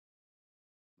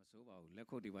ဆိုပါဘူးလက်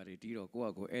ခုပ်ဒီပါတီးတော့ကို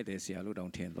ယ့်အကိုဧည့်သည်ဆရာလို့တော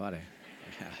င်ထင်သွားတယ်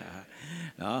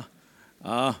နော်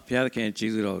ဘုရားသခင်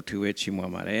ကျေးဇူးတော်ထူးဝဲချီးမွ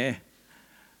မ်းပါတယ်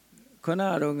ခုန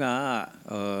ကတော့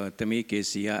တမီးကေ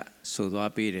စီကဆို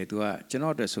သွားပေးတယ်သူကကျွန်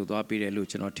တော်အတွက်ဆိုသွားပေးတယ်လို့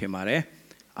ကျွန်တော်ထင်ပါတယ်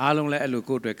အားလုံးလည်းအဲ့လို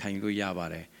ကိုယ့်အတွက်ခံယူလို့ရပါ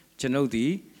တယ်ကျွန်ုပ်ဒီ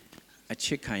အချ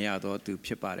စ်ခံရတော့သူ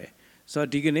ဖြစ်ပါတယ်ဆိုတော့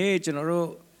ဒီကနေ့ကျွန်တော်တို့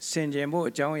ဆင်ခြင်ဖို့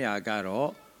အကြောင်းအရာကတော့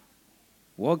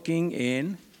walking in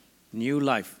new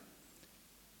life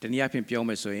တနည်းအားဖြင့်ပြောမ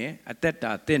ယ်ဆိုရင်အသက်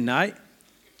တာသစ်၌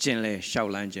ကျင်လည်လျှော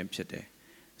က်လန်းခြင်းဖြစ်တယ်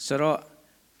ဆိုတော့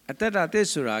အသက်တာသစ်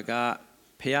ဆိုတာက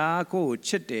ဖခင်ကို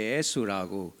ချစ်တယ်ဆိုတာ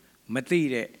ကိုမသိ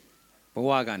တဲ့ဘဝ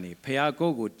ကနေဖခင်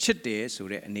ကိုချစ်တယ်ဆို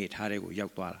တဲ့အနေအထားတွေကိုရော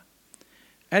က်သွားတာ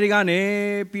အဲဒီကနေ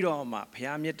ပြီးတော့မှဖခ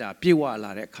င်မေတ္တာပြေဝ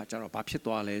လာတဲ့အခါကျတော့ဘာဖြစ်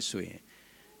သွားလဲဆိုရင်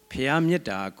ဖခင်မေတ္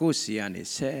တာကိုယ်စီကနေ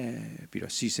ဆက်ပြီး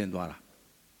တော့စီစဉ်သွားတာ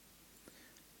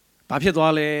ဘာဖြစ်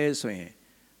သွားလဲဆိုရင်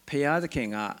ဖခင်သခင်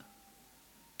က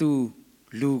သူ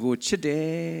လူကိုချစ်တယ်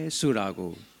ဆိုတာ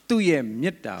ကိုသူ့ရဲ့မေ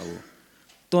တ္တာကို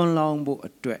တွန်းလောင်းဖို့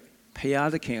အတွက်ဖခင်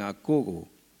သခင်ကကိုယ့်ကို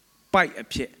ပိုက်အ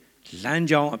ဖြစ်လမ်း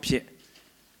ကြောင်းအဖြစ်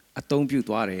အသုံးပြု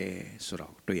သွားတယ်ဆိုတာ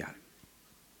ကိုတွေ့ရတယ်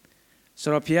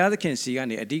ဆိုတော့ဖခင်သခင်စီက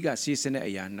နေအဓိကစီစဉ်တဲ့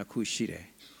အရာနှစ်ခုရှိတယ်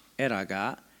အဲ့ဒါက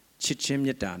ချစ်ချင်း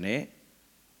မေတ္တာနဲ့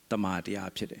တမန်တ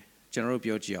ရားဖြစ်တယ်ကျွန်တော်တို့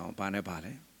ပြောကြည့်အောင်ဘာနဲ့ပါ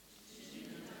လဲ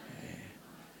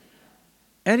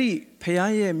အဲ့ဒီဖခ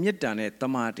င်ရဲ့မေတ္တာနဲ့တ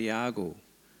မန်တရားကို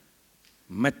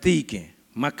မသိခင်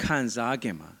မခံစားခ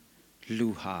င်မှာလူ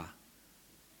ဟာ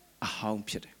အဟောင်း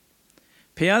ဖြစ်တယ်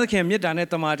ဖခင်သခင်မေတ္တာနဲ့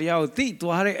တမန်တရားကိုသိ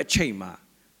သွားတဲ့အချိန်မှာ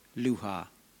လူဟာ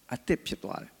အသစ်ဖြစ်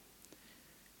သွားတယ်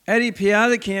အဲ့ဒီဖခင်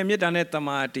သခင်ရဲ့မေတ္တာနဲ့တမ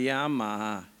န်တရားမှာ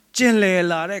ကျင်လည်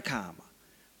လာတဲ့အခါမှာ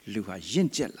လူဟာရင့်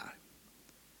ကျက်လာတယ်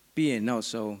ပြီးရင်နောက်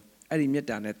ဆုံးအဲ့ဒီမေတ္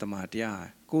တာနဲ့တမန်တရား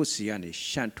ကိုယ်စီကနေ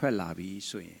ရှံထွက်လာပြီ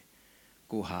ဆိုရင်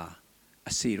ကိုဟာ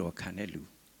အစေတော်ခံတဲ့လူ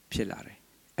ဖြစ်လာတယ်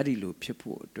အဲ့ဒီလိုဖြစ်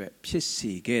ဖို့အတွက်ဖြစ်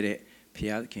စေခဲ့တဲ့ဘု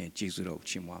ရားသခင်ကျေးဇူးတော်ကို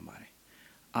ချီးမွမ်းပါတယ်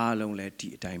အားလုံးလည်းဒီ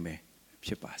အတိုင်းပဲဖြ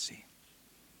စ်ပါစေ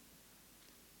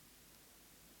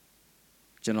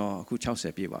ကျွန်တော်အခု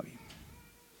60ပြည့်ပါပြီ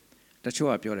တချို့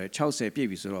ကပြောတယ်60ပြည့်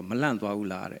ပြီဆိုတော့မလန့်သွားဘူး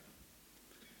လားတဲ့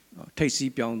ထိတ်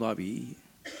စီးပြောင်းသွားပြီ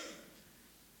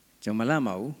ကျွန်တော်မလန့်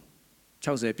ပါဘူး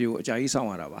60ပြည့်ကိုအကြာကြီးစောင့်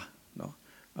ရတာပါနော်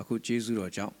အခုကျေးဇူး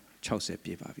တော်ကြောင့်60ပြ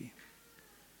ည့်ပါပြီ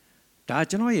ဒါ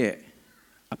ကျွန်တော်ရဲ့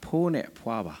အဖိုးနဲ့အ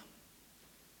ဖွားပါ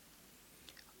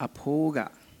အဖိုးက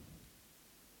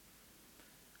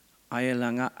အိုင်ယာလ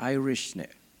န်က Irish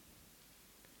နဲ့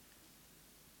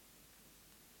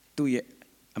သူ့ရဲ့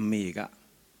အမေက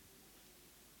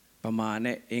ဗမာ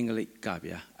နဲ့အင်္ဂလိပ်က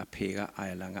ဗျာအဖေကအို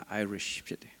င်ယာလန်က Irish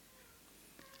ဖြစ်တယ်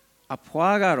အ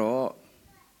ဖွားကတော့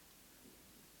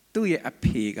သူ့ရဲ့အ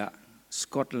ဖေက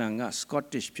Scotland က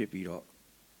Scottish ဖြစ်ပြီးတော့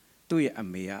သူ့ရဲ့အ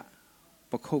မေက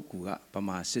ပခုတ်ကူကဗ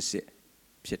မာစစ်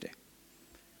ဖြစ်တယ်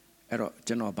အဲ့တော့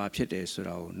ကျွန်တော်ဘာဖြစ်တယ်ဆို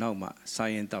တာကိုနောက်မှစာ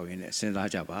ရင်တောက်ရင်လည်းစဉ်းစား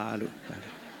ကြပါလို့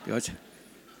ပြောချင်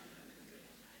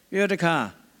ပြီးတော့တခါ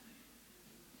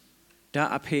ဒါ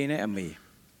အဖေနဲ့အ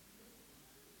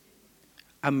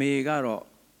မေကတော့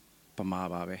ဗမာ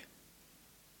ပါပဲ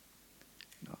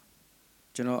နော်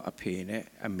ကျွန်တော်အဖေနဲ့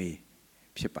အမေ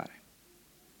ဖြစ်ပါတယ်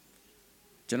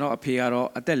ကျွန်တော်အဖေကတော့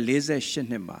အသက်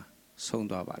48နှစ်မှာဆုံး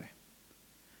သွားပါတယ်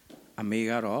အမေ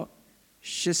ကတော့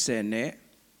80နဲ့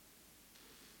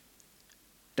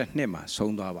တစ်နှစ်မှာ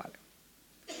ဆုံးသွားပါတယ်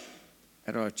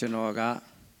အဲ့တော့ကျွန်တော်က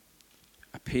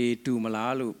အဖေတူမ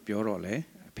လားလို့ပြောတော့လေ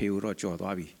အဖေကိုတော့ကြော်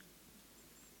သွားပြီ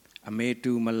အမေ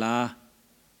တူမလား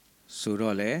ဆို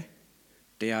တော့လေ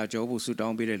တရားကြောဖို့ဆူတော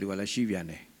င်းပေးတဲ့လူကလည်းရှိပြန်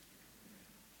တယ်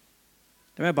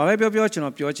ဒါပေမဲ့ဘာပဲပြောကျွန်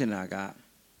တော်ပြောချင်တာက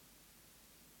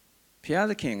ဘုရား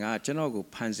သခင်ကကျွန်တော်ကို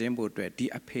ဖန်ဆင်းဖို့အတွက်ဒီ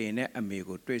အဖေနဲ့အမေ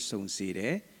ကိုတွေ့ဆုံစေတ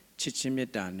ယ်ချစ်ချင်းမေ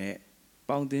တ္တာနဲ့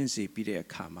ပေါင်းသင်းစေပြီးတဲ့အ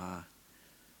ခါမှာ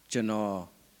ကျွန်တော်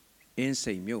အင်း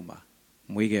စိန်မြို့မှာ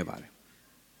မွေးခဲ့ပါတယ်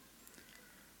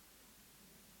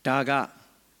ဒါက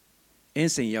အ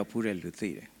င်းစိန်ရောက်ဖူးတဲ့လူသိ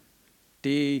တယ်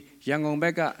ဒီရန်ကုန်ဘ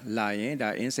က်ကလာရင်ဒါ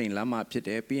အင်းစိန်လမ်းမဖြစ်တ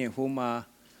ယ်ပြီးရင်ဟိုမှာ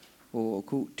အ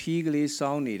ခုထီးကလေး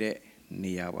စောင်းနေတဲ့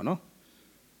နေရာပေါ့နော်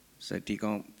စတီ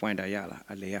ကောင်ပွိုင်တာရလား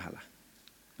အလဲရလား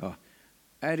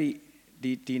အဲ့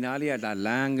ဒီနားလေးကဒါလ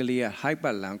မ်းကလေးက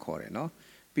hyper လမ်းခေါ်တယ်နော်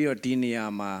ပြီးတော့ဒီနေရာ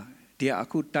မှာဒီအ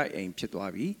ခုတိုက်အိမ်ဖြစ်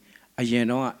သွားပြီအရင်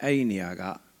တော့အဲ့ဒီနေရာက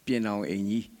ပြင်အောင်အိမ်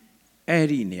ကြီးအဲ့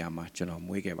ဒီနေရာမှာကျွန်တော်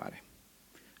မွေးခဲ့ပါတယ်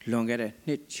လွန်ခဲ့တဲ့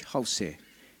နှစ်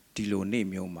60ဒီလိုနေ့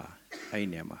မျိုးမှာအဲ့ဒီ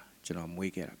နေရာမှာကျွန်တော်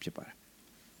မွေးခဲ့တာဖြစ်ပါတယ်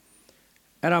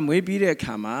အဲ့ဒါမွေးပြီးတဲ့အ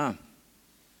ခါမှာ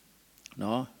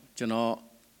နော်ကျွန်တော်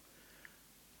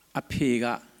အဖေက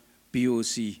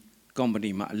BOC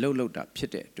company မှာအလုပ်လုပ်တာဖြ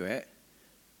စ်တဲ့အတွက်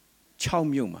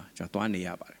6မြို့မှာကျွန်တော်သွားနေရ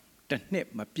ပါတယ်တစ်နှစ်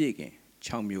မပြည့်ခင်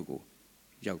6မြို့ကို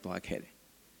ရောက်သွားခဲ့တယ်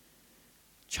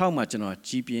6မှာကျွန်တော်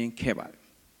ကြီးပြင်းခဲ့ပါတယ်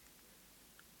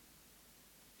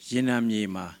ရင်နာမြေ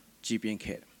မှာကြီးပြင်း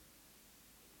ခဲ့တယ်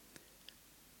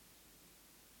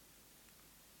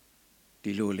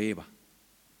ဒီလိုလေးပါ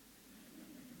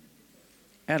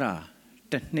အဲ့ဒါ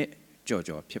တစ်နှစ်ကြော်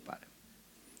ဖြစ်ပါတယ်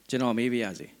ကျွန်တော်မေးပြရ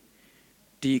စီ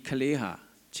ဒီကလေးဟာ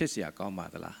ချစ်စရာကောင်းပါ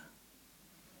သလား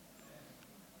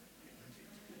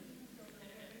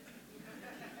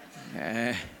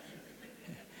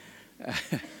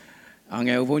င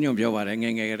ယ်ဦးဘုန်းကြီးပြောပါတယ်င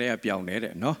ယ်ကလေးကပြောင်းနေ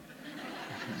တဲ့နော်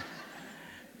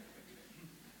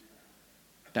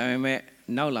ဒါပေမဲ့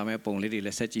နောက်လာမဲ့ပုံလေးတွေလ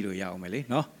ည်းဆက်ကြည့်လို့ရအောင်မယ်လေ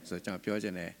နော်ဆိုတော့ကျွန်တော်ပြောချ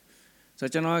င်တယ်ဆို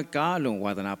တော့ကျွန်တော်ကားအလွန်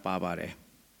ဝါသနာပါပါတယ်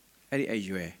အဲ့ဒီအ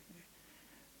ရွယ်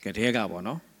ကတည်းကပေါ့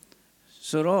နော်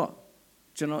ဆိုတော့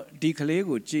ကျွန်တော်ဒီကလေး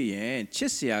ကိုကြည့်ရင်ချ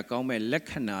စ်စရာကောင်းမဲ့လက္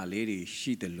ခဏာလေးတွေ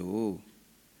ရှိတယ်လို့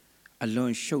အလွ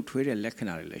န်ရှုပ်ထွေးတဲ့လက္ခ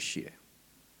ဏာတွေလည်းရှိတယ်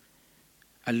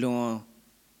အလွန်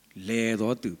လဲ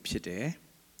တော်သူဖြစ်တယ်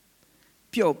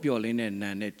ပျော့လေးနဲ့နံ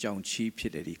နဲ့ကြောင်ချီးဖြ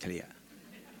စ်တယ်ဒီကလေးက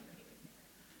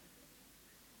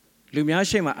လူများ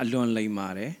ရှိမှအလွန်လိမ်ပါ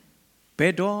တယ်ဘ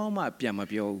ယ်တော့မှပြန်မ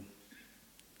ပြောဘူး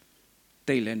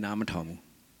တိတ်လည်းနားမထောင်ဘူး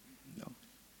နော်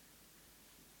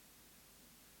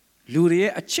လူတွေ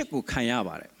ရဲ့အချစ်ကိုခံရ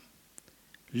ပါတယ်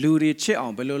လူတွေချစ်အော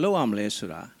င်ဘယ်လိုလုပ်ရမလဲဆို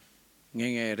တာင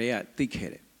ယ်တွေကသိခဲ့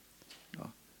တယ်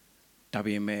နော်ဒါ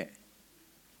ပေမဲ့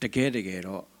တကယ်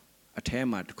တော့အထဲ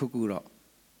မှာတစ်ခုတော့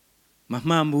မ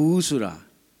မှန်ဘူးဆိုတာ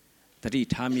တတိ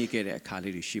ထားမိခဲ့တဲ့အခါ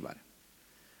လေးတွေရှိပါတယ်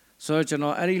ဆိုတော့ကျွန်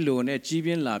တော်အဲ့ဒီလိုနဲ့ကြီးပြ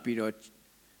င်းလာပြီးတော့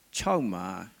6မှာ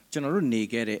ကျွန်တော်တို့နေ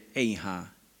ခဲ့တဲ့အိမ်ဟာ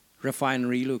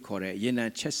refinery လို့ခေါ်တဲ့ရေနံ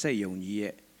ချက်စက်ရုံကြီး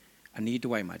ရဲ့အနီးတ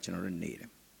စ်ဝိုက်မှာကျွန်တော်တို့နေတယ်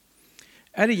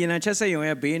အဲ့ဒီရေနံချက်စက်ရုံ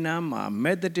ရဲ့ဘေးနားမှာ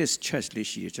Methodist Church လေး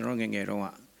ရှိတယ်ကျွန်တော်ငယ်တုန်းက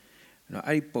နော်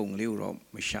အဲ့ဒီပုံလေးကိုတော့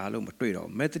မရှာလို့မတွေ့တော့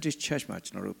Methodist Church မှာကျွ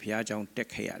န်တော်တို့ဘုရားကျောင်းတက်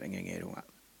ခဲ့ရတယ်ငယ်တုန်းက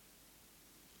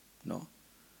နော်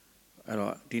အဲ့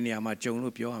တော့ဒီနေရာမှာကြုံ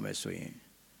လို့ပြောရမယ်ဆိုရင်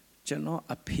ကျွန်တော်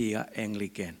အဖေက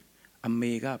Anglican အ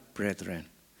မေက Brethren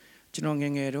ကျွန်တော်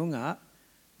ငယ်တုန်းက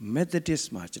Methodist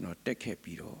မှာကျွန်တော်တက်ခဲ့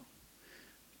ပြီးတော့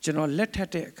ကျွန်တော်လက်ထပ်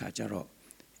တဲ့အခါကျတော့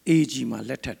AG မှာ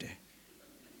လက်ထပ်တယ်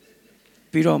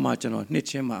ပြီးတော့မှကျွန်တော်နှစ်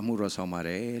ချင်းမှာအမှုတော်ဆောင်ပါတ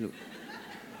ယ်လို့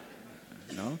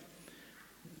နော်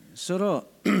ဆိုတော့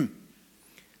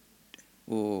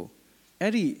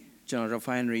အဲ့ဒီကျွန်တော်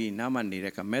refinery နားမှာနေ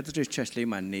တဲ့က Methodist Church လေး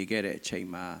မှာနေခဲ့တဲ့အချိန်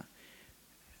မှာ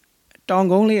တောင်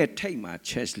ကုန်းလေးရဲ့ထိပ်မှာ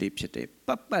church လေးဖြစ်တယ်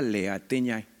ပတ်လေကတင်း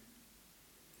ချိုင်း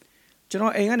ကျွန်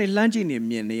တော်အိမ်ကနေလှမ်းကြည့်နေ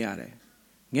မြင်နေရတယ်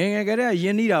ငယ်ကလေးကယ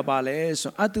ဉ်နေတာပါလဲ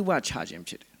ဆိုအတုပချခြင်း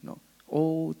ဖြစ်တယ်နော်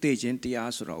အိုးသိခြင်းတ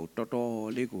ရားဆိုတော့တော်တော်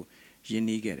လေးကိုယဉ်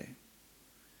နေခဲ့တယ်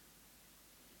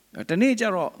တနေ့ကျ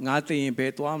တော့ငါသိရင်ဘ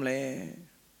ယ်သွားမလဲ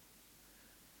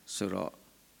ဆိုတော့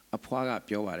အဖွားက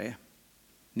ပြောပါတယ်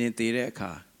နင်သေးတဲ့အခါ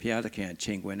ဘုရားသခင်အ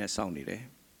ချိန်ခွင်နဲ့စောင့်နေတယ်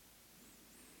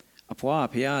အဖွားက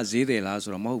ဘုရားဈေးတယ်လား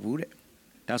ဆိုတော့မဟုတ်ဘူးတဲ့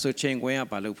ဒါဆိုချိန်ခွင်က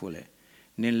ဘာလုပ်ဖို့လဲ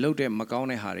နင်လှုပ်တဲ့မကောင်း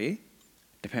တဲ့ဟာတွေ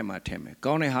တစ်ဖက်မှာထည့်မယ်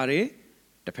ကောင်းတဲ့ဟာတွေ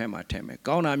တစ်ဖက်မှာထည့်မယ်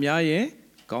ကောင်းတာများရင်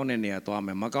ကောင်းတဲ့နေရာသွားမ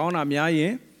ယ်မကောင်းတာများရ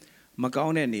င်မကော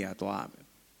င်းတဲ့နေရာသွားမယ်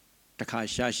တခါ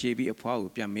ရှာရှည်ပြီးအဖွားကို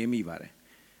ပြန်မေးမိပါတယ်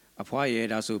အဖွားရဲ့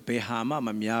ဒါဆိုဘယ်ဟာမှမ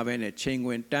များပဲနဲ့ချိန်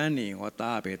ခွင်တန်းနေဟော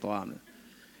သားပဲသွားမယ်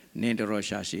နင်တော်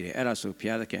ရှာရှိတယ်အဲ့ဒါဆိုဘု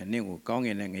ရားသခင်နင့်ကိုကောင်းင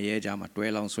င်နဲ့ငရဲကြားမှာတွဲ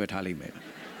လောင်းဆွဲထားလိမ့်မယ်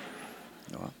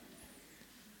နော်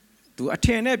သူအထ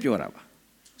င်နဲ့ပြောတာပါ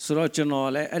ဆိုတော့ကျွန်တော်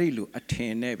လည်းအဲ့ဒီလိုအထ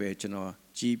င်နဲ့ပဲကျွန်တော်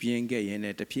ကြီးပြင်းခဲ့ရင်း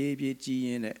နဲ့တဖြည်းဖြည်းကြီးရ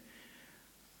င်းနဲ့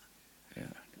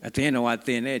အသင်းတော်ကတ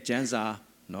င်တဲ့ကျမ်းစာ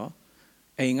နော်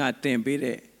အိမ်ကတင်ပေး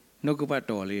တဲ့နှုတ်ကပတ်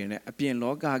တော်လေးနဲ့အပြင်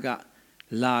လောကက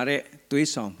လာတဲ့သွေး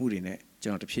ဆောင်မှုတွေနဲ့ကျွ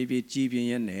န်တော်တဖြည်းဖြည်းကြီးပြင်း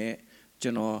ရင်းနဲ့ကျွ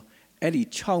န်တော်အဲ့ဒီ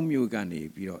6မြို့ကနေ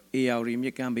ပြီးတော့ AR မြ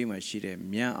စ်ကမ်းဘေးမှာရှိတဲ့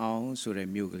မြန်အောင်ဆိုတဲ့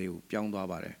မြို့ကလေးကိုပြောင်းသွား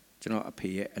ပါတယ်ကျွန်တော်အဖေ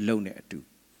ရဲ့အလုပ်နဲ့အတူ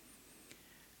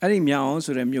အဲ့ဒီမြန်အောင်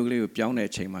ဆိုတဲ့မြို့ကလေးကိုပြောင်းတဲ့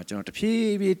အချိန်မှာကျွန်တော်တဖြ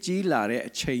ည်းဖြည်းကြီးလာတဲ့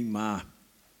အချိန်မှာ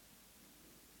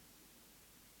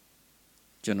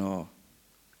ကျွန်တော်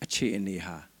အခြေအနေ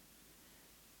ဟာ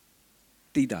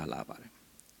တိတာလာပါတယ်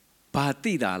ဘာ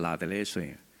တိတာလာတယ်လဲဆိုရ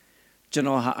င်ကျွန်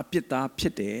တော်ဟာအပြစ်သားဖြ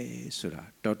စ်တယ်ဆိုတာ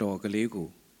တော်ကလေးကို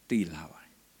သိလာပါတ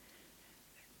ယ်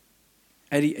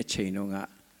အဲ့ဒီအချိန်တုန်းက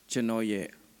ကျွန်တော်ရဲ့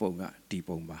ပုံကဒီ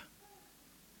ပုံပါ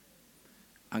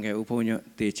အငယ်ဦးဖုန်းည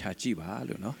တေချာကြည့်ပါ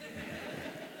လို့နော်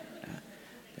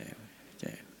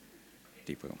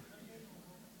ဒီပုံ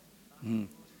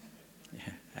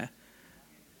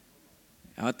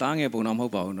တားငယ်ပုံတော့မဟု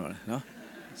တ်ပါဘူးနော်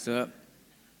ဆိုတော့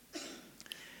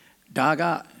ဒါက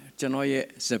ကျွန်တော်ရဲ့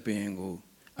စပင်ကို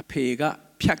အဖေက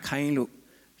ဖြတ်ခိုင်းလို့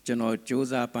ကျွန်တော်စူး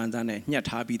စမ်းပန်းစားနဲ့ညှက်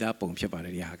ထားပြီးသားပုံဖြစ်ပါတ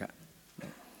ယ်ဒီဟာက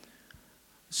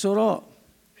ဆိုတော့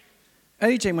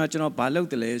အဲ့ဒီအချိန်မှာကျွန်တော်ဘာလုပ်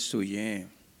တယ်လဲဆိုရင်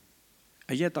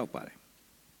အရက်တောက်ပါတယ်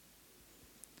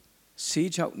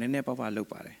ဆေးချောက်နည်းနည်းပါးပါးလုပ်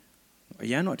ပါတယ်အ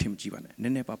ရန်တော့အထင်မကြီးပါနဲ့န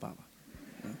ည်းနည်းပါးပါးပါ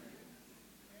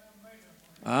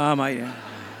မိုက်တယ်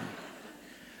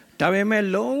ဒါပေမဲ့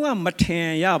လုံးဝမထင်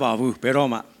ရပါဘူးဘယ်တော့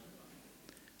မှ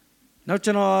နောက်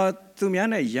ကျွန်တော်သူများ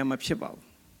နဲ့ရံမဖြစ်ပါဘူး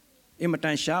အင်မတ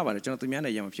န်ရှားပါတယ်ကျွန်တော်သူများ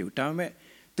နဲ့ရံမဖြစ်ဘူးဒါပေမဲ့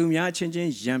သူများချင်းချ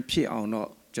င်းရံဖြစ်အောင်တော့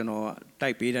ကျွန်တော်တို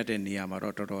က်ပေးတတ်တဲ့နေရာမှာ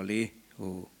တော့တော်တော်လေး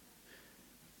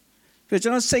ပြီးကျွ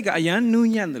န်တော်စိတ်ကအယမ်းနူး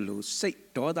ညံ့တယ်လို့စိတ်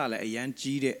ဒေါသလည်းအယမ်း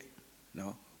ကြီးတဲ့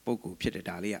နော်ပုံကူဖြစ်တဲ့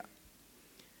ဒါလေးอ่ะ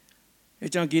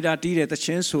ကျွန်တော်ဂီတာတီးတယ်သချ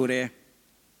င်းဆိုတယ်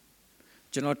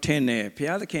ကျွန်တော်ထင်တယ်ဘု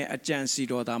ရားသခင်အကြံစီ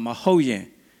တော်သားမဟုတ်ရင်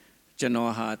ကျွန်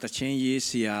တော်ဟာသချင်းရေးဆ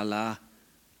ရာလား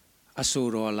အဆို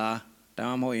တော်လားဒါ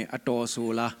မှမဟုတ်ရင်အတော်ဆို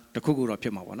လားတခုခုတော့ဖြ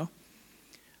စ်မှာပေါ့နော်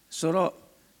ဆိုတော့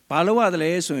ဘာလို့ရသလဲ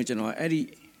ဆိုရင်ကျွန်တော်အဲ့ဒီ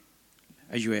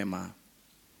အရွယ်မှာ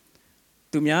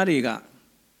သူများတွေက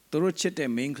သူတို့ချစ်တဲ့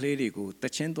main ကလေးတွေကိုတ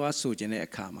ချင်းသွားဆိုခြင်းတဲ့အ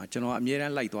ခါမှာကျွန်တော်အမြဲတ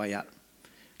မ်းလိုက်သွားရ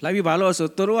လိုက်ပြီးဘာလို့ဆို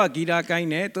သူတို့ကဂီတာကိုင်း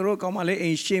နေသူတို့ကောင်းမလေးအိ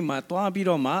မ်ရှိမှသွားပြီး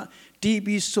တော့မှ TV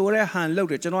ဆိုတဲ့ဟန်လောက်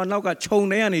တယ်ကျွန်တော်နောက်ကခြုံ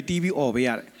ထဲကနေ TV អော်ပေးရ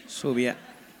တယ်ဆိုပြရ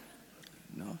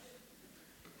နော်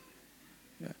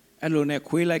အဲ့လိုနဲ့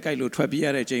ခွေးလိုက်ကြိုက်လို့ထွက်ပြေးရ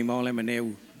တဲ့ချိန်ပေါင်းလည်းမနေ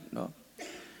ဘူးနော်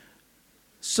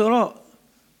ဆိုတော့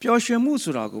ပျော်ရွှင်မှု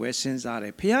ဆိုတာကိုပဲစဉ်းစားတ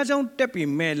ယ်ဘုရားကျောင်းတက်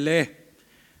ပြီးမဲ့လဲ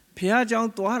ဘုရားကျောင်း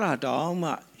သွားတာတောင်မှ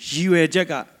ရည်ရွယ်ချက်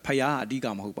ကဘုရားအဓိက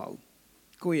မဟုတ်ပါဘူး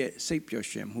ကိုယ့်ရဲ့စိတ်ပျော်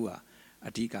ရွှင်မှုဟာအ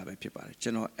ဓိကပဲဖြစ်ပါတယ်ကျွ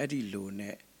န်တော်အဲ့ဒီလို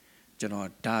နဲ့ကျွန်တော်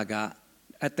ဒါက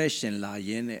အသက်ရှင်လာရ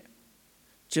င်းနဲ့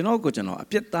ကျွန်တော်ကိုကျွန်တော်အ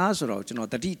ပြစ်သားဆိုတော့ကျွန်တော်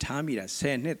တတိထားမိတာ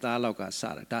10နှစ်သားလောက်ကစ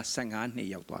တာဒါ15နှစ်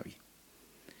ရောက်သွားပြီ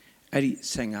အဲ့ဒီ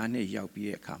15နှစ်ရောက်ပြီး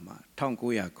တဲ့အခါမှာ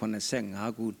1985ခု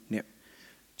နှစ်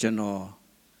ကျွန်တော်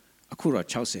အခုတော့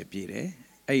60ပြည့်တယ်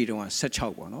အဲ့ဒီတုန်းက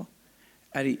16ပေါ့နော်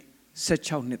အဲ့ဒီ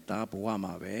16နှစ်သားဘဝ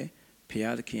မှာပဲဘု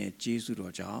ရားသခင်ရဲ့ကျေးဇူး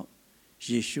တော်ကြောင့်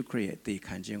ယေရှုခရစ်ရဲ့အသေး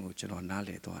ခံခြင်းကိုကျွန်တော်နားလ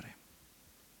ည်သွားတယ်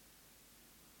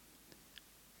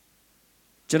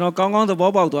ကျွန်တော်ကောင်းကောင်းသဘော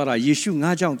ပေါက်သွားတာယေရှု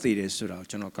ငါကြောင့်သေတယ်ဆိုတာကို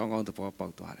ကျွန်တော်ကောင်းကောင်းသဘောပေါ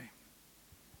က်သွားတယ်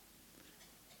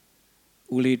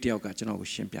ဦးလေးတယောက်ကကျွန်တော်ကို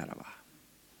ရှင်းပြတာပါ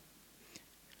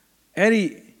အဲ့ဒီ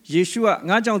ယေရှုက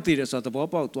ငါကြောင့်သေတယ်ဆိုတာသဘော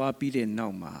ပေါက်သွားပြီးတဲ့နော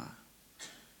က်မှာ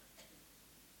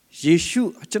ယေရှု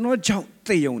ကျွန်တော်ကြောင့်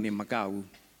သေုံနေမကဘူး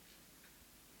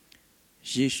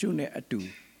ယေရှုနဲ့အတူ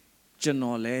ကျွန်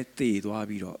တော်လည်းသေသွား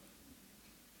ပြီးတော့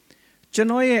ကျွန်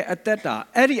တော်ရဲ့အသက်တာ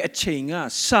အဲ့ဒီအချိန်က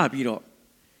စပြီးတော့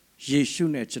ယေရှု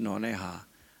နဲ့ကျွန်တော်နဲ့ဟာ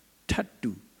ထပ်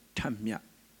တူထပ်မြတ်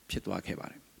ဖြစ်သွားခဲ့ပါ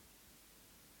တယ်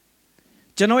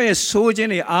ကျွန်တော်ရဲ့ဆိုးခြင်း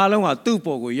တွေအားလုံးဟာသူ့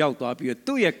ပေါ်ကိုရောက်သွားပြီးတော့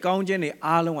သူ့ရဲ့ကောင်းခြင်းတွေ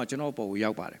အားလုံးဟာကျွန်တော်ပေါ်ကို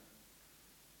ရောက်ပါတယ်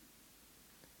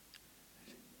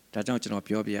ဒါကြောင့်ကျွန်တော်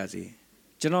ပြောပြရစီ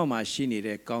ကျွန်တော်မှာရှိနေ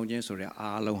တဲ့ကောင်းခြင်းဆိုတဲ့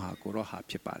အားလုံးဟာကိုရောဟာ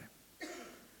ဖြစ်ပါတယ်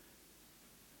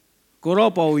ကိုရော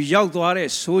ပေါ်ကိုရောက်သွားတဲ့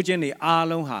ဆိုးခြင်းတွေအား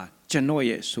လုံးဟာကျွန်တော်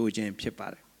ရဲ့ဆိုးခြင်းဖြစ်ပါ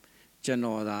တယ်ကျွန်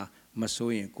တော်သာမ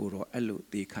ဆိုးရင်ကိုရောအဲ့လို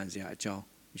သေခံစရာအကြောင်း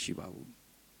မရှိပါဘူး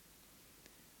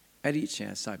အဲ့ဒီအချိ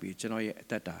န်စပြီးကျွန်တော်ရဲ့အ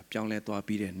သက်တာပြောင်းလဲသွား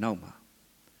ပြီးတဲ့နောက်မှာ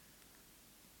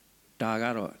ဒါက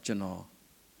တော့ကျွန်တော်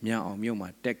မြောက်အောင်မြို့မှာ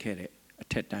တက်ခဲ့တဲ့အ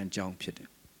ထက်တန်းကျောင်းဖြစ်တယ်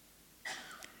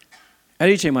အဲ့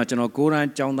ဒီအချိန်မှာကျွန်တော်ကိုရန်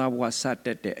ကျောင်းသားဘဝစတ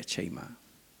က်တဲ့အချိန်မှာ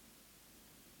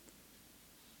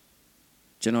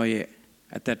ကျွန်တော်ရဲ့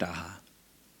အသက်တာဟာ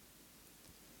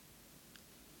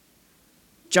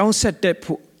ကျောင်းဆက်တက်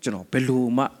ဖို့ကျွန်တော်ဘယ်လို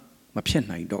မှမဖြစ်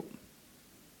နိုင်တော့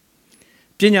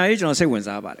ပညာရေးကျွန်တော်စိတ်ဝင်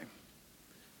စားပါတယ်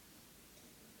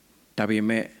ဒါပေ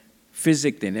မဲ့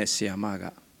physics တင်တဲ့ဆရာမက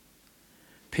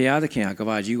ဖျားသခင်ကကမ္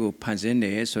ဘာကြီးကိုဖန်ဆင်းတ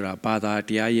ယ်ဆိုတာဘာသာ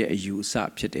တရားရဲ့အယူအဆ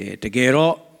ဖြစ်တယ်တကယ်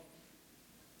တော့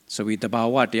ဆိုပြီးတဘာ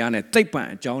ဝတရားနဲ့သိပ္ပံ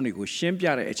အကြောင်းတွေကိုရှင်းပြ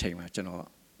တဲ့အချိန်မှာကျွန်တော်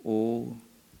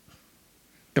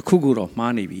တခုခုတော့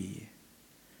မှားနေပြီ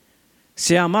ဆ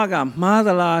ရာမကမှားသ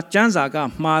လားကျမ်းစာက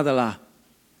မှားသလား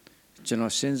ကျွန်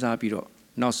တော်စဉ်းစားပြီးတော့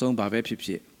နောက်ဆုံးဘာပဲဖြစ်ဖြ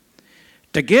စ်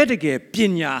တကယ်ပ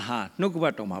ညာဟာနှုတ်ကပ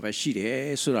တ်တော်မှာပဲရှိတယ်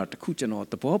ဆိုတာတခုကျွန်တော်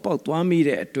သဘောပေါက်သွားမိ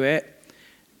တဲ့အတွက်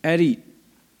အဲ့ဒီ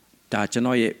ဒါကျွန်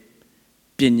တော်ရဲ့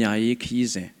ပညာရေးခရီး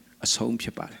စဉ်အဆုံးဖြ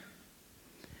စ်ပါတယ်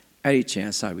အဲ့ဒီချိန်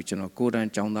အစပြီးကျွန်တော်ကိုယ်တန်း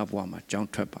ကျောင်းသားဘဝမှာကျောင်း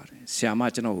ထွက်ပါတယ်ဆရာမ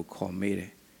ကျွန်တော်ကိုခေါ်မေးတ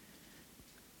ယ်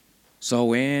ဇော်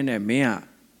ဝင်းနဲ့မင်း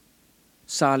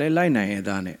ကစာလဲလိုက်နိုင်ရဲ့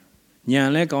သားနဲ့ညံ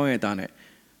လဲကောင်းရဲ့သားနဲ့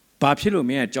ဘာဖြစ်လို့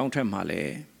မင်းကကျောင်းထွက်မှာလဲ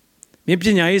မင်းပ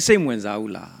ညာရေးစိတ်ဝင်စား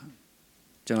ဘူးလား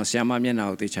ကျွန်တော်ဆရာမမျက်နှာ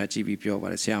ကိုသေချာကြည့်ပြီးပြောပါ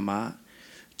တယ်ဆရာမ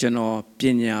ကျွန်တော်ပ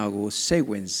ညာကိုစိတ်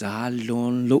ဝင်စားလွ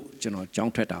န်းလို့ကျွန်တော်ကျော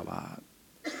င်းထွက်တာပါ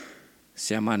ဆ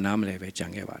ရာမနားမလဲပဲကြံ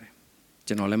ခဲ့ပါတယ်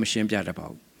ကျွန်တော်လည်းမရှင်းပြတတ်ပါ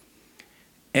ဘူး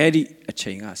အဲ့ဒီအ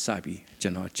ချိန်ကစပြီးကျွ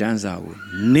န်တော်ကျမ်းစာကို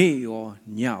နေ့ရော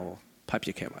ညရောဖတ်ဖြ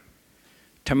စ်ခဲ့ပါတယ်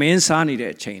ထမင်းစားနေ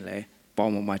တဲ့အချိန်လဲပေါ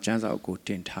င်ပေါ်မှာကျမ်းစာကိုတ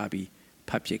င်ထားပြီးဖ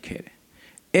တ်ဖြစ်ခဲ့တယ်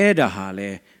အဲ့ဒါဟာလဲ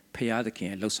ဖျားသခင်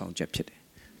ရဲ့လှုပ်ဆောင်ချက်ဖြစ်တယ်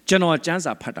ကျွန်တော်ကျမ်း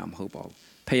စာဖတ်တာမဟုတ်ပါဘူး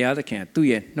ဖျားသခင်ကသူ့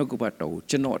ရဲ့နှုတ်ကပတ်တော်ကို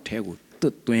ကျွန်တော်အထဲကိုသွ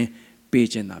တ်သွင်းပေး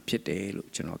ခြင်းသာဖြစ်တယ်လို့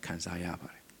ကျွန်တော်ခံစားရပါ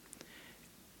တယ်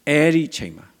အဲ့ဒီချိ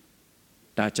န်မှာ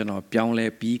ဒါကျွန်တော်ပြောင်းလဲ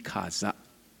ပြီးခါစ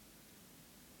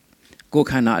ကို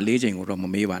ခန္ဓာအလေးချိန်ကိုတော့မ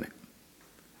မေးပါနဲ့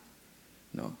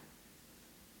နော်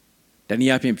တန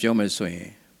ည်းအားဖြင့်ပြောမယ်ဆိုရင်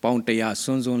ပေါင်း100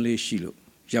စွန်းစွန်းလေးရှိလို့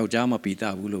ယောက်ျားမပီတာ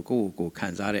ဘူးလို့ကိုခံ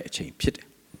စားတဲ့အချိန်ဖြစ်တယ်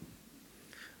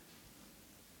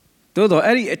သို့တော့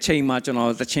အဲ့ဒီအချိန်မှာကျွန်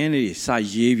တော်သချင်းတွေစာ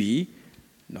ရေးပြီး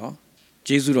နော်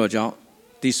ကျေးဇူးတော်ကြောင့်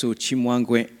တိဆိုချီးမွမ်း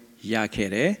ခွင့်ရခဲ့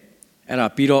တယ်အဲ့ဒါ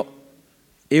ပြီးတော့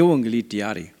ဧဝံဂေလိတ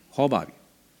ရားတွေဟောပါပြီ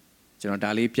ကျွန်တော်ဒါ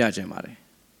လေးပြချင်ပါတယ်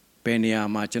ဘယ်နေရာ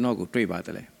မှာကျွန်တော်ကိုတွေ့ပါတ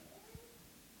ယ်လဲ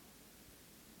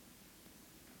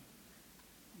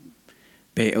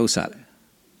ဘယ်ဥစ္စာလဲ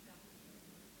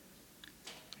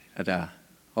အဲ့ဒါ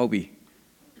ဟုတ်ပြီ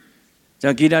ကျွ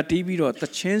န်တော်ဂီတာတီးပြီးတော့သ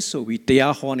ချင်းဆိုပြီးတ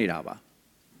ရားဟောနေတာပါ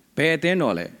ဘယ်အသင်း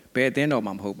တော်လဲဘယ်အသင်းတော်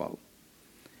မှမဟုတ်ပါဘူး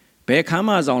ဘယ်ခမ်းမ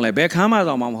ဆောင်လဲဘယ်ခမ်းမ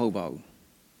ဆောင်မှမဟုတ်ပါဘူး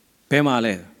ဘယ်မှာ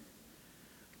လဲ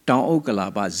တောင်ဥက္ကလာ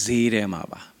ပဈေးထဲမှာ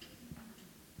ပါ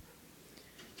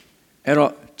အဲ့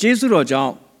တော့ကျေးဇူးတော်ကြော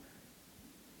င့်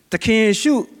သခင်ယေ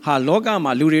ရှုဟာလောက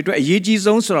မှာလူတွေအတွက်အရေးကြီး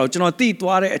ဆုံးဆိုတော့ကျွန်တော်သိ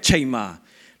သွားတဲ့အချိန်မှာ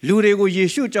လူတွေကိုယေ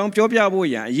ရှုအကြောင်းပြောပြဖို့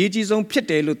ရန်အရေးကြီးဆုံးဖြစ်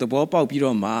တယ်လို့သဘောပေါက်ပြီး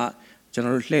တော့မှကျွန်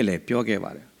တော်တို့လှည့်လည်ပြောခဲ့ပါ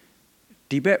တယ်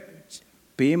ဒီဘက်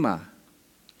ဘေးမှာ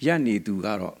ရပ်နေသူက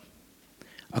တော့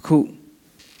အခု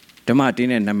ဓမ္မတင်း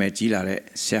နဲ့နာမည်ကြီးလာတဲ့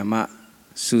ဆရာမ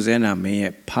စူဇဲနာမင်း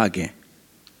ရဲ့ဖခင်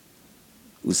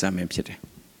ဦးစံမင်းဖြစ်တယ်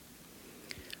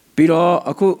ပြီးတော့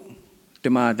အခုဓ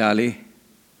မ္မဒါလေး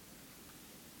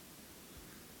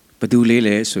ဘသူလေး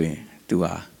လဲဆိုရင်သူ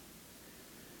ဟာ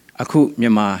အခုမြ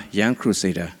န်မာ Young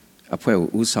Crusader အဖွဲ့ကို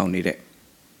ဦးဆောင်နေတဲ့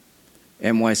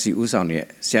MYC ဦးဆောင်နေတဲ့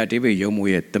ဆရာဒေးဗစ်ရုံမိုး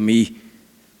ရဲ့သမီး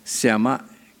ဆရာမ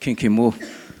ခင်မိုး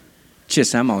ချစ်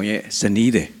စမ်းမောင်ရဲ့ဇ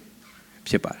နီးတယ်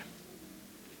ဖြစ်ပါတယ်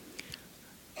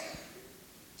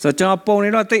ဆိုတော့ကျွန်တော်ပုံနေ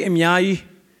တော့တိတ်အများကြီး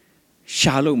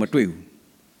ရှာလို့မတွေ့ဘူး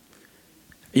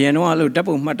အရင်တော့အဲ့လိုဓာတ်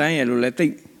ပုံမှတ်တမ်းရလို့လည်းတိ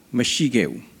တ်မရှိခဲ့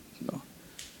ဘူးနော်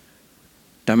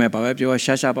ဒါပေမဲ့ဘာပဲပြော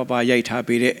ရှာပပရိုက်ထား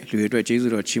ပေးတဲ့လူတွေအတွက်ကျေး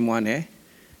ဇူးတော်ချီးမွမ်းတယ်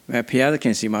ဖခင်သခ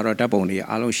င်စီမှာတော့ဓာတ်ပုံတွေ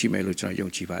အားလုံးရှိမယ်လို့ကျွန်တော်ယုံ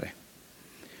ကြည်ပါတယ်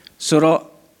ဆိုတော့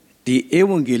ဒီဧ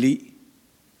ဝံဂေလိ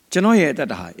ကျွန်တော်ရဲ့အတ္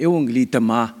တဟာဧဝံဂေလိသ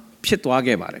မားဖြစ်သွား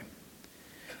ခဲ့ပါတယ်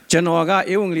ကျွန်တော်က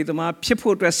ဧဝံဂေလိသမားဖြစ်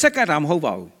ဖို့အတွက်ဆက်ကပ်တာမဟုတ်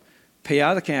ပါဘူးဖခ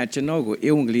င်သခင်ကကျွန်တော်ကိုဧ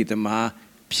ဝံဂေလိသမား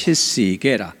ဖြစ်စေ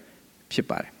ခဲ့တာဖြစ်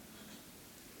ပါတယ်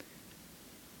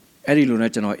အဲ့ဒီလို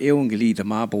နဲ့ကျွန်တော်ဧဝံဂေလိသ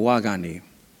မားဘဝကနေ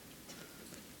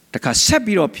တခါဆက်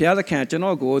ပြီးတော့ဖခင်သခင်ကကျွန်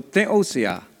တော်ကိုသင်အုပ်เสีย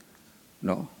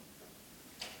နော်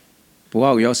ဘဝ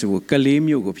ကိုရောက်စီဖို့ကလေး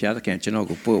မျိုးကိုဖခင်သခင်ကျွန်တော်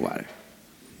ကိုပို့ပါတယ်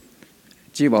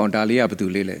ကြည့်ပါဦးဒါလေးကဘယ်သူ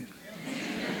လေးလဲ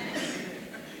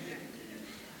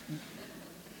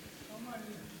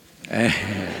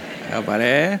ဟုတ်ပါတ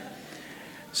ယ်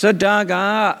စဒါက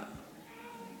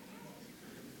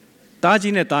တာ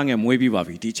ကြီးနဲ့တားငယ်မွေးပြီးပါ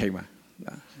ပြီဒီချိန်မှာ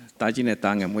တာကြီးနဲ့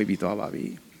တားငယ်မွေးပြီးသွားပါပြီ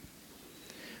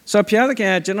ဆိုဖျားသခင်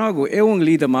ကကျွန်တော်ကိုဧဝံဂေ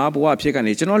လိသမားဘဝဖြစ်က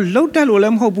နေကျွန်တော်လှုပ်တက်လို့လ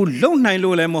ည်းမဟုတ်ဘူးလှုပ်နိုင်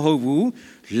လို့လည်းမဟုတ်ဘူး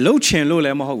လှုပ်ချင်လို့လ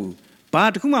ည်းမဟုတ်ဘူးဘာ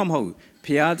တစ်ခုမှမဟုတ်ဘူး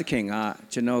ဖျားသခင်က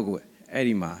ကျွန်တော်ကိုအဲ့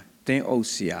ဒီမှာသင်အုပ်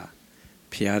เสีย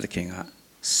ဖျားသခင်က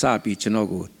စပြီးကျွန်တော်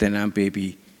ကိုသင်တန်းပေး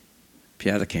ပြီး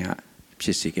ဖျားသခင်ကဖြ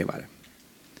စ်စေခဲ့ပါတယ်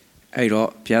အဲ့တော့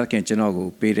ဘုရားခင်ကျွန်တော်ကို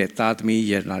ပေးတဲ့သားသမီး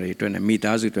ယန္နာတွေအတွက်နဲ့မိ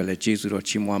သားစုတွေလည်းကျေးဇူးတော်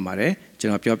ချီးမွမ်းပါတယ်ကျွ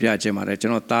န်တော်ပြောပြခြင်းပါတယ်ကျွ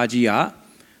န်တော်သားကြီးက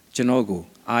ကျွန်တော်ကို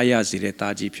အားရစေတဲ့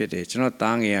သားကြီးဖြစ်တယ်ကျွန်တော်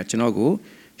သားငယ်ကကျွန်တော်ကို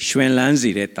ရွှင်လန်းစေ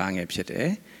တဲ့သားငယ်ဖြစ်တယ်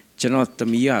ကျွန်တော်သ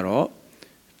မီးကတော့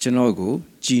ကျွန်တော်ကို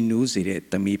ကြည်နူးစေတဲ့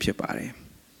သမီးဖြစ်ပါတယ်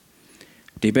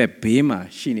ဒီဘက်ဘေးမှာ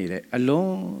ရှိနေတဲ့အ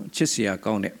လုံးချစ်စရာ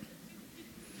ကောင်းတဲ့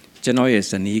ကျွန်တော်ရဲ့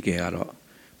ဇနီးကတော့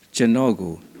ကျွန်တော်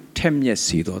ကိုထက်မြက်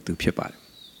စေတော်သူဖြစ်ပါတယ်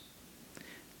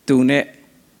သူနဲ့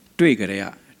တွေ့ကြတဲ့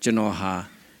ကျွန်တော်ဟာ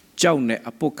ကြောက်နဲ့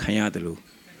အပုတ်ခံရတယ်လို့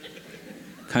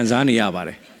ခံစားနေရပါတ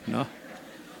ယ်နော်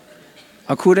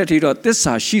အခုတည်းထိတော့သစ္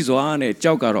စာရှိစွာနဲ့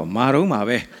ကြောက်ကတော့မာတော့မှာ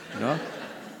ပဲနော်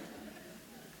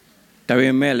ဒါပေ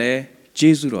မဲ့လည်း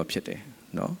ကျေးဇူးတော်ဖြစ်တယ်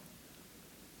နော်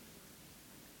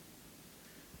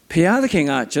ဖခင်သခင်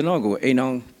ကကျွန်တော်ကိုအိမ်အော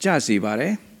င်ကြစေပါတ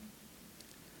ယ်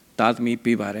သားသမီး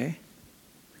ပေးပါတယ်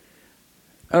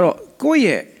အဲ့တော့ကိုယ့်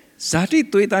ရဲ့ဇာတိ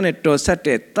သွေးသားနဲ့တော်ဆက်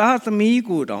တဲ့သားသမီး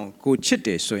ကိုတောင်ကိုချစ်တ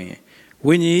ယ်ဆိုရင်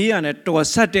ဝိညာဉ်ရေးရနဲ့တော်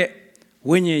ဆက်တဲ့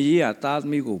ဝိညာဉ်ရေးရသားသ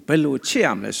မီးကိုဘယ်လိုချစ်ရ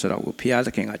မလဲဆိုတော့ဘုရားသ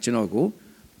ခင်ကကျွန်တော်ကို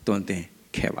တွင်တင်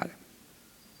ခဲ့ပါတယ်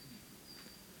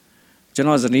ကျွန်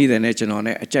တော်ဇနီးတဲ့နဲ့ကျွန်တော်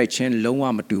နဲ့အကြိုက်ချင်းလုံးဝ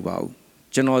မတူပါဘူး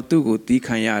ကျွန်တော်သူ့ကိုတီး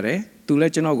ခံရတယ်သူလ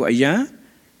ည်းကျွန်တော်ကိုအယံ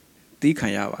တီးခံ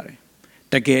ရပါတယ်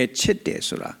တကယ်ချစ်တယ်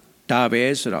ဆိုတာဒါပဲ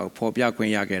ဆိုတာကိုဖော်ပြခွ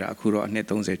င့်ရခဲ့တာအခုတော့အနှစ်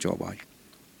30ကျော်ပါပြီ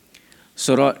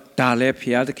ဆိုတော့ဒါလည်းဘု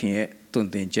ရားသခင်ရဲ့တွင်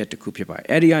တင်ချက်တစ်ခုဖြစ်ပါတယ်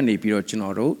အဲ့ဒီကနေပြီးတော့ကျွန်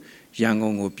တော်တို့ရန်ကု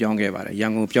န်ကိုပြောင်းခဲ့ပါတယ်ရ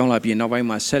န်ကုန်ပြောင်းလာပြီးနောက်ပိုင်း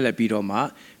မှာဆက်လက်ပြီးတော့မှ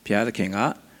ဘုရားသခင်က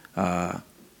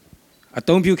အ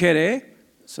သုံးပြုခဲ့တယ်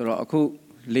ဆိုတော့အခု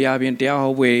လျာပြင်တရား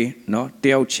ဟောပွဲเนาะတ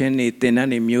ယောက်ချင်းနေသင်တ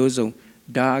န်းနေမျိုးစုံ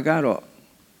ဒါကတော့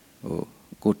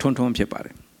ကိုထွန်းထွန်းဖြစ်ပါတ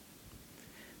ယ်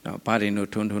နော်ဘာရင်တို့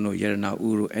ထွန်းထွန်းတို့ရတနာ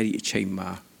ဦးတို့အဲ့ဒီအချိန်မှာ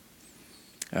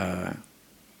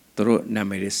သူတို့နာ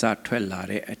မည်တွေစထွက်လာ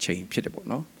တဲ့အချိန်ဖြစ်တယ်ပေါ့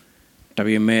နော်ဒါ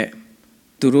ပေမဲ့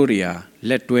သူတို့တွေက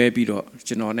လက်တွဲပြီးတော့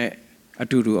ကျွန်တော်နဲ့အ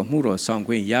တူတူအမှုတော်ဆောင်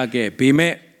ခွင့်ရခဲ့ပေ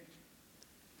မဲ့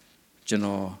ကျွန်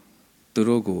တော်သူ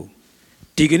တို့ကို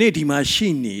ဒီကနေ့ဒီမှာရှိ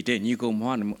နေတဲ့ညီကောင်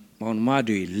မောင်မ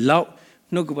တွေလောက်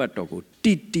နှုတ်ကပတ်တော်ကို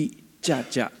တိတိကျ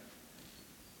ကျ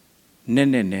နဲ့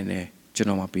ကျွန်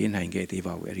တော်မပေးနိုင်ခဲ့သေး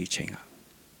ပါဘူးအဲ့ဒီအချိန်က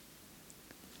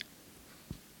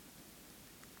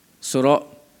ဆိုတော့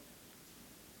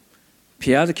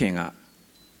ဖျားသခင်က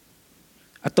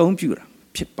အသုံးပြုတာ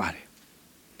ဖြစ်ပါတယ်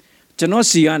ကျွန်တော်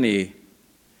စီ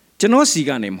က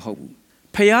နေမဟုတ်ဘူး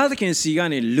ဖျားသခင်စီက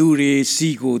နေလူတွေစီ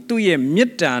ကိုသူ့ရဲ့မေ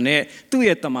တ္တာနဲ့သူ့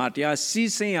ရဲ့တမန်တရား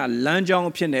စီးဆင်းရလမ်းကြောင်း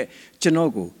အဖြစ်နဲ့ကျွန်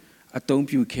တော်ကိုအသုံး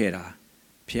ပြုခဲ့တာ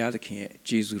ဖျားသခင်ရဲ့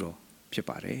ကျေးဇူးတော်ဖြစ်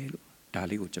ပါတယ်လို့ဒါ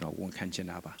လေးကိုကျွန်တော်ဝန်ခံချင်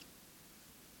တာပါ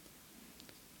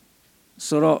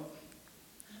ဆိုတော့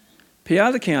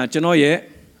ဖျားသခင်ကကျွန်တော်ရဲ့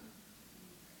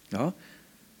နော်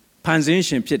ဖန်ဆင်း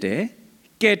ရှင်ဖြစ်တယ်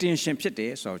ကယ်တင်ရှင်ဖြစ်တ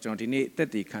ယ်ဆိုတော့ကျွန်တော်ဒီနေ့သက်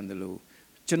သေခံတယ်လို့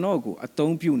ကျွန်တော်ကိုအ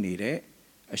သုံးပြုနေတဲ့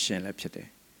အရှင်လည်းဖြစ်တယ်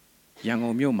ရန်ကု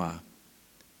န်မြို့မှာ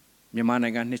မြန်မာ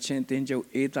နိုင်ငံနှစ်ချင်းတင်းကျုပ်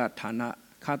အေးသဌာန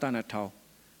ခါသနာထောင်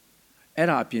အဲ့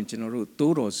ဒါအပြင်ကျွန်တော်တို့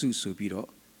သိုးတော်စုဆိုပြီးတော့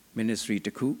ministry တ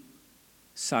စ်ခု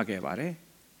စခဲ့ပါတယ်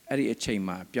အဲ့ဒီအချိန်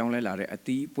မှာပြောင်းလဲလာတဲ့အ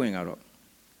သီးအပွင့်ကတော့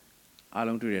အား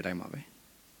လုံးတွေ့တဲ့အတိုင်းပါပဲ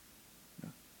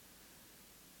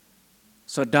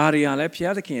ဆိုတော့ဒါရီယာလည်းဘု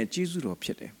ရားသခင်ရဲ့ကျေးဇူးတော်ဖြ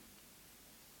စ်တယ်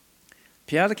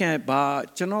ဘုရားသခင်ဘာ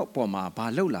ကျွန်တော်ပေါ်မှာဘာ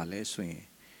လှုပ်လာလဲဆိုရင်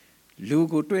လူ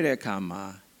ကိုတွေ့တဲ့အခါမှာ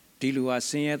ဒီလူဟာဆ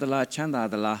င်းရဲသလားချမ်းသာ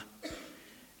သလား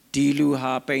ဒီလူ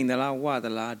ဟာပိန်သလားဝသ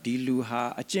လားဒီလူဟာ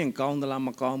အကျင့်ကောင်းသလားမ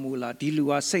ကောင်းဘူးလားဒီလူ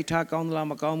ဟာစိတ်ထားကောင်းသလား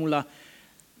မကောင်းဘူးလား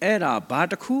အဲ့ဒါဘာ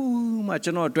တစ်ခုမှ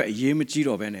ကျွန်တော်အတွက်အရေးမကြီး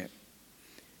တော့ဘဲနဲ့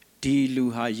ဒီလူ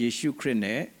ဟာယေရှုခရစ်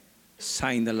နဲ့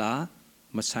ဆိုင်သလား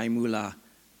မဆိုင်ဘူးလား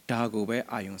ဒါကိုပဲ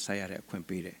အာရုံစိုက်ရတဲ့အခွင့်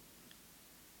ပေးတယ်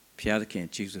ဘုရားသခင်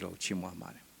ကျေးဇူးတော်ချီးမွမ်းပါ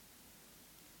တယ်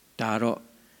ဒါတော့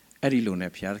အဲ့ဒီလို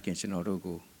နဲ့ဘုရားသခင်ကျွန်တော်တို့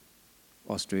ကို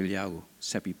ဩစတြေးလျကို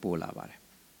ဆက်ပြီးပို့လာပါတယ်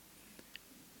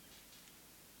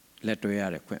လက်တွဲရ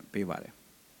တဲ့ခွင့်ပေးပါတယ်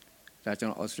ဒါကျွန်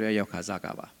တော်ဩစတြေးလျရောက်ခါစားက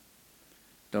ပါ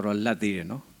တော်တော်လက်သေးတယ်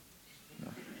နော်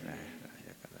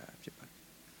ဖြစ်ပါတယ်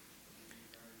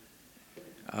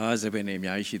အားစပင်းနေအ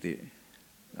များကြီးရှိသေးတယ်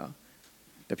နော်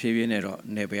တဖြည်းဖြည်းနဲ့တော့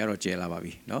နေပယ်ကတော့ကျဲလာပါ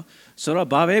ပြီเนาะဆိုတော့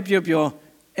ဘာပဲပြော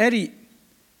အဲ့ဒီ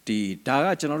ဒါက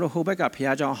ကျွန်တော်တို့ဟိုဘက်ကဖះ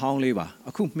เจ้าဟောင်းလေးပါ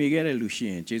အခုမှီခဲ့တဲ့လူရှိ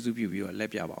ရင်ကျေးဇူးပြုပြီးတော့လ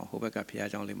က်ပြပါအောင်ဟိုဘက်ကဖះ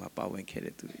เจ้าလေးမှာပါဝင်ခဲ့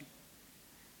တဲ့သူတွေ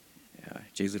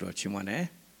ကျေးဇူးတော်ချီးမွမ်းတယ်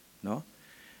เนาะ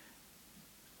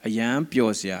အယံ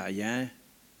ပျော်စရာအယံ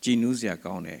ကြည်နူးစရာ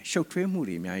ကောင်းတယ်ရှုပ်ထွေးမှု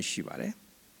တွေအများကြီးရှိပါတယ်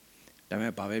ဒါပေ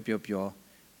မဲ့ဘာပဲပြော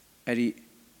အဲ့ဒီ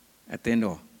အသင်း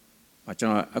တော်ကျွ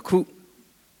န်တော်အခု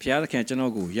ဘုရားသခင်ကျွန်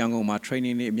တော်ကိုရန်ကုန်မှာ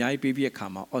training တွေအများကြီးပေးပြီးအခါ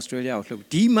မှာ Australia ကိုလှုပ်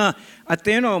ဒီမှာအသ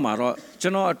င်းတော်မှာတော့ကျွ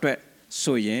န်တော်အတွက်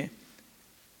ဆိုရင်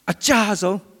အကြ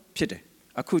ဆုံးဖြစ်တယ်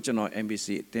အခုကျွန်တော် MBC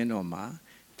အသင်းတော်မှာ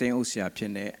တင်အုပ်ဆရာဖြ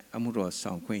စ်နေအမှုတော်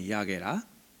ဆောင်ခွင့်ရခဲ့တာ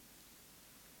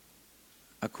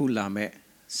အခုလာမဲ့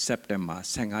September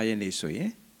 15 ရက်နေ့ဆိုရ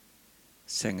င်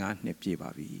15နှစ်ပြည့်ပါ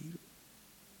ပြီ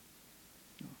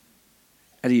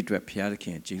အဲ့ဒီအတွက်ဘုရားသခ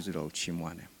င်ကျေးဇူးတော်ကိုချီးမွ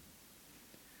မ်းတယ်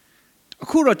အ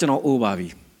ခုတော့ကျွန်တော်အိုးပါပြီ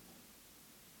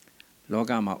လော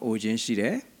ကမှာအိုခြင်းရှိတ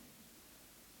ယ်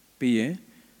ပြီးရင်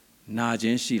နာခြ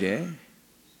င်းရှိတယ်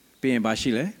ပြီးရင်ဘာရှိ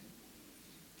လဲ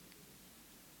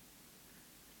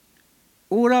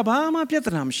အိုရာဘာမှပြဿ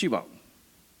နာမရှိပါဘူး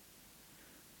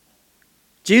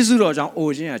ကျေးဇူးတော်ကြောင့်အို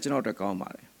ခြင်းကကျွန်တော်အတွက်ကောင်းပါ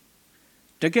တယ်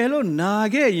တကယ်လို့နာ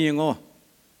ခဲ့ရင်ကော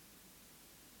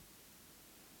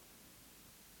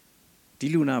ဒီ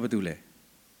လူနာဘာတူလဲ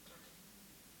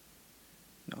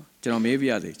နော်ကျွန်တော်မေးပြ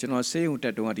ရစေကျွန်တော်ဆေးရုံတ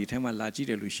က်တုန်းကဒီထဲမှာလာကြည့်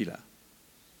တယ်လူရှိလား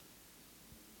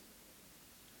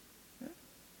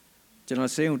ကျွန်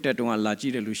တော်ဆေးရုံတက်တုန်းကလာကြ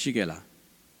ည့်တယ်လူရှိခဲ့လား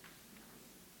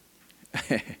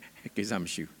ကိစ္စမ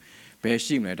ရှိဘူးဘယ်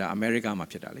ရှိမလဲဒါအမေရိကမှာ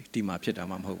ဖြစ်တာလေဒီမှာဖြစ်တာ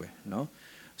မှမဟုတ်ပဲเนาะ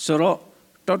ဆိုတော့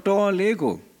တော်တော်လေး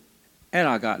ကိုအဲ့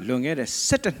ဒါကလွန်ခဲ့တဲ့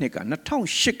17နှစ်က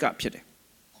2008ကဖြစ်တယ်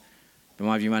ဓမ္မ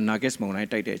ပြည်မှာနာဂက်စ်မုန်တိုင်း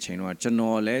တိုက်တဲ့အချိန်တော့ကျွန်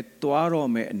တော်လည်းသွားတော့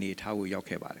မဲ့အနေထားကိုရောက်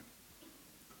ခဲ့ပါတယ်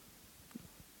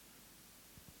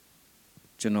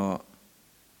ကျွန်တော်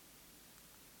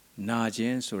နာခြ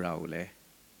င်းဆိုတာကိုလည်း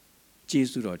ကျေး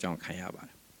ဇူးတော်ကြောင့်ခံရပါတ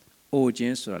ယ်။အိုခြ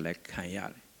င်းဆိုတာလည်းခံရ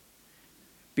တယ်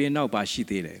။ပြီးနောက်ပါရှိ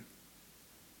သေးတယ်။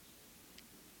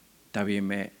ဒါပေ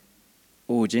မဲ့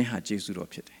အိုခြင်းဟာကျေးဇူးတော်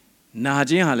ဖြစ်တယ်။နာ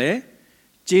ခြင်းဟာလည်း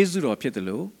ကျေးဇူးတော်ဖြစ်တယ်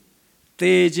လို့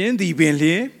သေခြင်းဒီပင်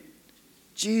လျှင်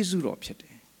ကျေးဇူးတော်ဖြစ်တ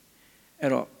ယ်။အဲ့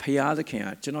တော့ဖခင်သခင်က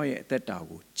ကျွန်တော်ရဲ့အသက်တာ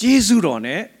ကိုကျေးဇူးတော်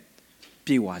နဲ့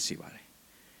ပြည့်ဝစေပါတယ်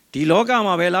။ဒီလောက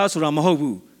မှာပဲလားဆိုတာမဟုတ်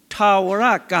ဘူး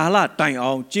Tawara Gala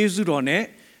Dion, Jesudone,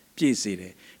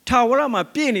 Jeside. Tawara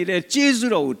Pini,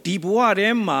 Jesuro,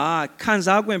 Dibuarema,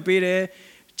 Kanzagwen Pere,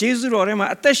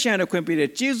 Jesurorema, Attention, Quimpire,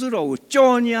 Jesuro,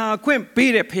 Jonia,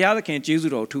 Quimpire, Pialacan,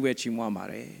 Jesuro, to which him one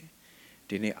mare.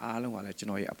 Dine Alan, while let you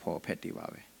know a poor petty babe.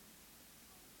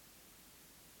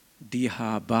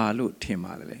 Diha Balu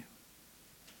Timale.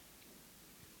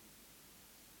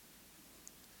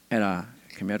 Era,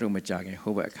 Camero Majag,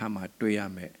 Hobart Kama,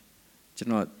 Duyame.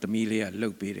 Not the Milia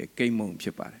look be the game moon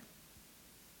chipare.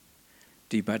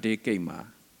 Debate gamer.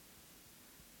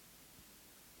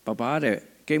 Papa, the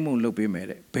game moon look be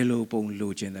made, bellow bone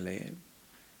luge in the land.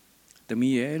 The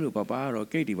Mia, Papa, or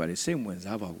Katie were the same ones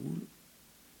have a wool.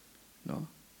 No?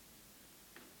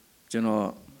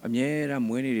 General, I'm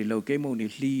winning the low game moon,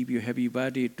 leave your heavy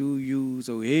body to you,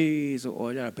 so hey, so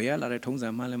all your bear at homes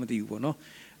and malamati, no?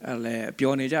 I'll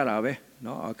pione jarabe.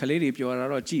 No, Kaledi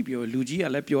pure or cheap, your Luigi, I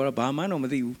let pure Bama, no,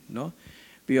 Matthew, no.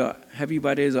 Pure heavy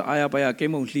bodies or Ayabaya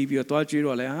came on sleep your torture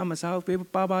or like Hamasau, paper,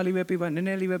 Papa, live people,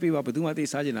 Nelly, people, but do what they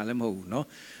sergeant Alamo, no.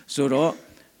 So,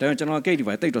 don't you know, Katie,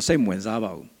 I take the same ones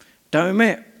about. Tell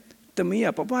me, to me,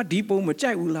 a papa depot,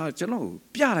 Machai will have to know.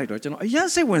 Piara, don't you know,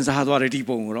 yes, say one's hard water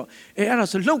depot, and I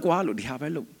said, look, while you have a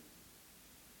look.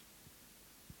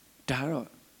 Dara,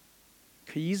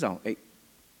 keys on 8.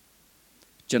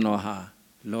 Genoha.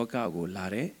 Loka go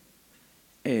lare,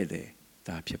 ede,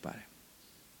 da pipare.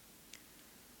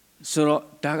 So,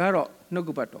 Dagaro, no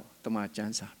gubato, Tama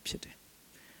Jansa, pite.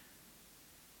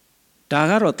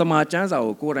 Dagaro, Tama Jansa,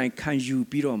 or go and can you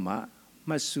biroma,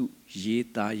 Masu, ye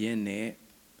da yene,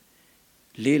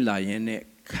 Lela yene,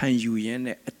 can you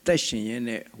yene, attention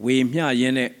yene, we mia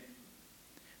yene,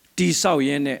 Tisao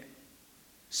yene,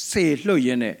 say lo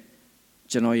yene,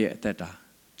 Genoye, that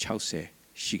Chause,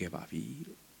 Shigebavi.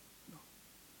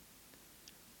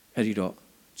 Editor,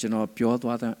 General Pure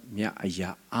Water, Mia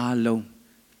Aya, Alone,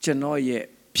 Genoye,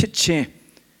 Pitchin,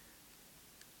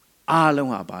 Alone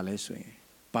Abale swing.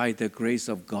 By the grace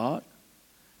of God,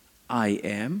 I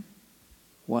am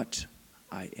what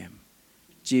I am.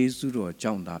 Jesus or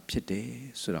John da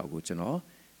Pite, Surago General,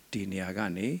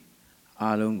 Diniagani,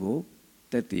 Alongo,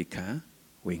 that they can,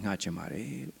 wing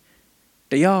Hachamare.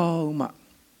 The Yama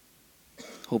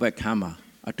Hobek Hammer,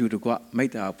 I do the guap,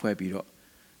 made our pueblo.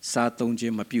 Sa don't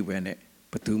jim a pew when it,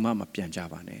 but to mamma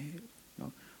pianjavane.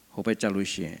 No, hope a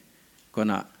jalusian.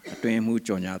 Gonna a twin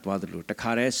muchonia to other loot. The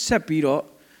car is sepiro,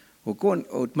 who go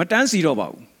matansi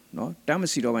robo. No,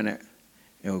 damasiro when it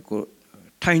go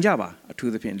Tanjava, a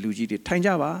to the pin Luigi de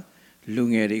Tanjava,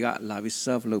 Lungeriga, lavis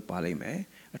serve look palime,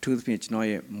 a to the pinch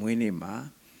noye muenema,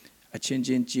 a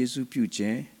changing Jesu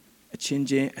pujen, a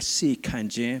changing a sea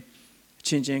kanjen, a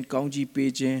changing gonji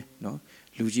page, no.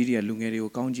 Lugidia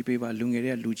Lungerio, County paper,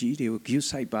 Lungeria, Lugidio,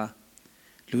 Qsaiba,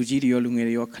 Lugidio,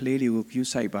 Lungerio, Clerio,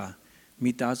 Qsaiba,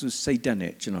 Mitazu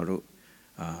Satan, General,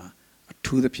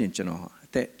 to the Pinchano,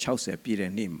 that Chaucer Peter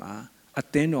Nima, a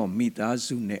teno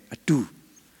Mitazune, a two,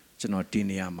 General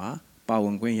Diniama,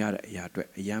 Pawangwenya,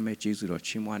 Yame, Jesu,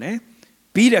 Chimwane,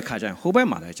 Peter Kajan,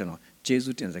 Hobama, General,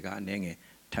 Jesu Tinzaga, Nenge,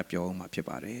 Tapio,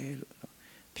 Mapipare,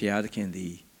 Piatkin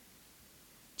the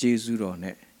Jesu,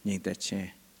 Nate, Ning that chain.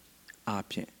 အ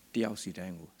ပြင်တယောက်စီတို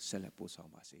င်းကိုဆက်လက်ပို့ဆောင်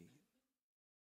ပါစေ